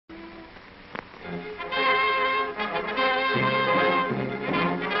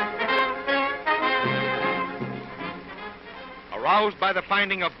Aroused by the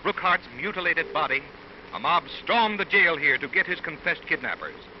finding of Brookhart's mutilated body, a mob stormed the jail here to get his confessed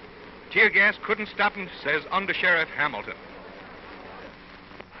kidnappers. Tear gas couldn't stop him, says Under Sheriff Hamilton.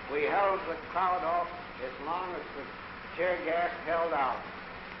 We held the crowd off as long as the tear gas held out.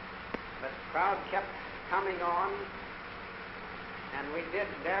 But the crowd kept coming on, and we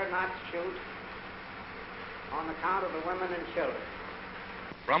dare not shoot on account of the women and children.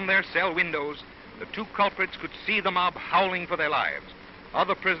 From their cell windows, the two culprits could see the mob howling for their lives.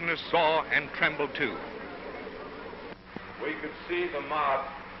 Other prisoners saw and trembled too. We could see the mob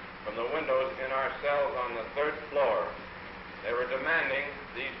from the windows in our cells on the 3rd floor. They were demanding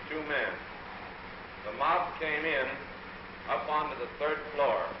these two men. The mob came in up onto the 3rd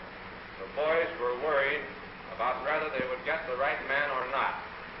floor. The boys were worried about whether they would get the right man or not.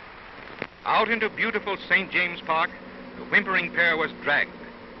 Out into beautiful St. James Park, the whimpering pair was dragged.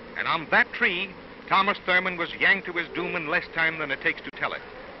 And on that tree, Thomas Thurman was yanked to his doom in less time than it takes to tell it.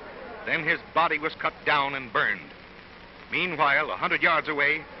 Then his body was cut down and burned. Meanwhile, 100 yards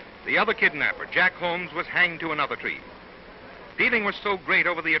away, the other kidnapper, Jack Holmes, was hanged to another tree. Feeling was so great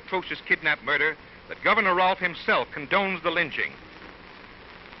over the atrocious kidnap murder that Governor Rolfe himself condones the lynching.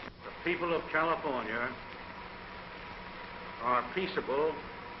 The people of California are peaceable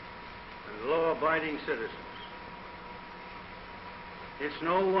and law-abiding citizens. It's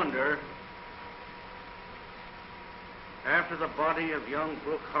no wonder, after the body of young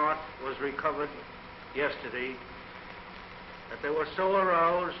Brookhart was recovered yesterday, that they were so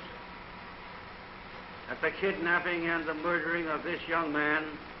aroused at the kidnapping and the murdering of this young man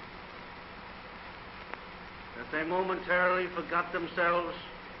that they momentarily forgot themselves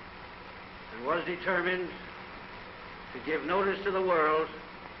and was determined to give notice to the world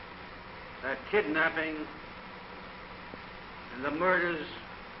that kidnapping and the murders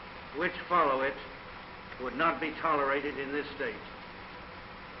which follow it would not be tolerated in this state.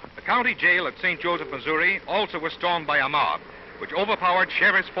 The county jail at St. Joseph, Missouri, also was stormed by a mob, which overpowered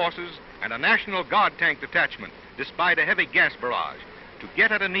sheriff's forces and a National Guard tank detachment, despite a heavy gas barrage, to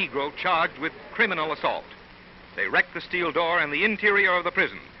get at a Negro charged with criminal assault. They wrecked the steel door and the interior of the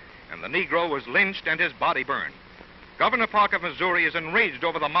prison, and the Negro was lynched and his body burned. Governor Park of Missouri is enraged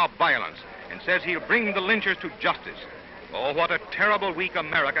over the mob violence and says he'll bring the lynchers to justice. Oh, what a terrible week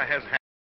America has had.